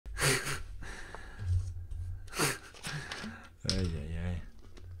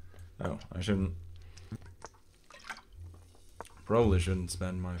Oh, I shouldn't. Probably shouldn't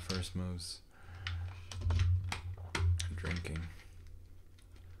spend my first moves drinking.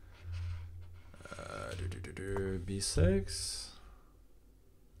 B6.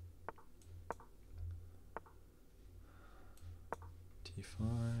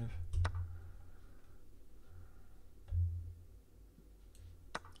 T5.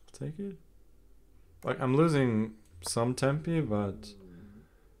 I'll take it. Like, I'm losing some tempi, but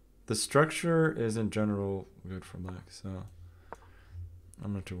the structure is in general good for black, so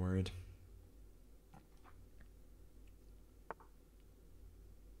I'm not too worried.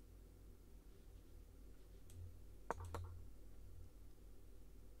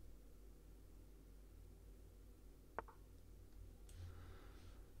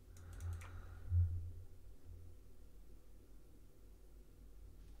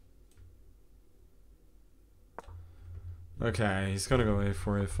 Okay, he's gonna go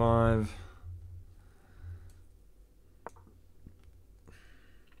A4, A5.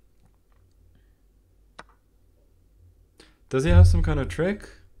 Does he have some kind of trick?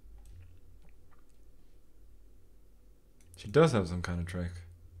 He does have some kind of trick.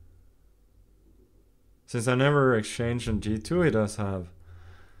 Since I never exchanged on G2, he does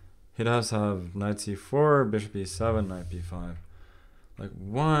have knight C4, bishop E7, knight B5. Like,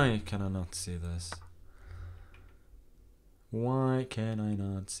 why can I not see this? Why can I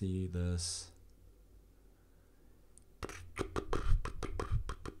not see this?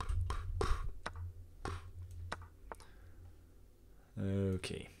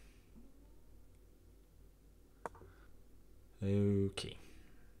 Okay. Okay.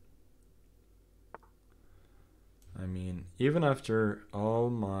 I mean, even after all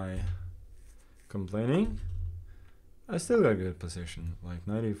my complaining, I still got a good position. Like,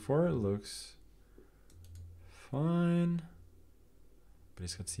 94 looks fine. But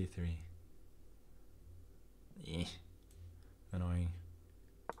he's got C3. Annoying.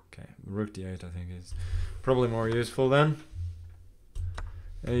 Okay, rook D8 I think is probably more useful then.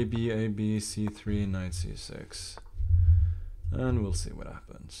 AB, AB, C3, knight C6. And we'll see what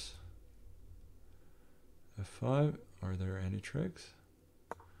happens. F5, are there any tricks?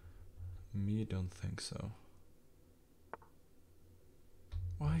 Me, don't think so.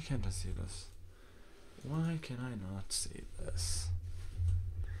 Why can't I see this? Why can I not see this?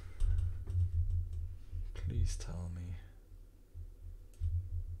 Please tell me.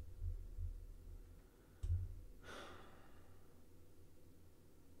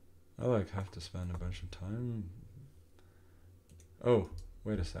 I like have to spend a bunch of time. Oh,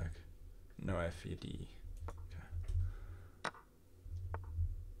 wait a sec. No, FED. Okay.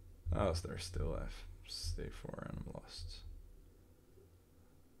 Oh, so there's still F C4 and I'm lost.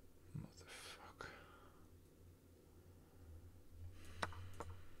 Motherfucker.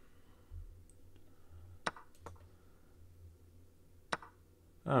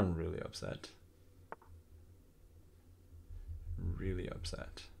 I'm really upset. Really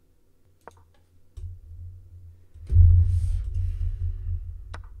upset.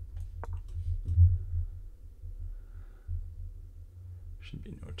 Should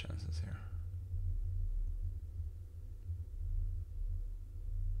be no chances here.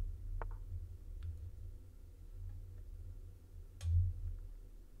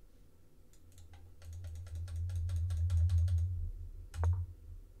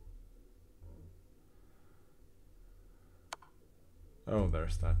 Oh,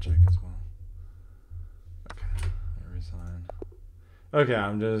 there's that check as well. Okay, I resign. Okay,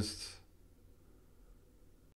 I'm just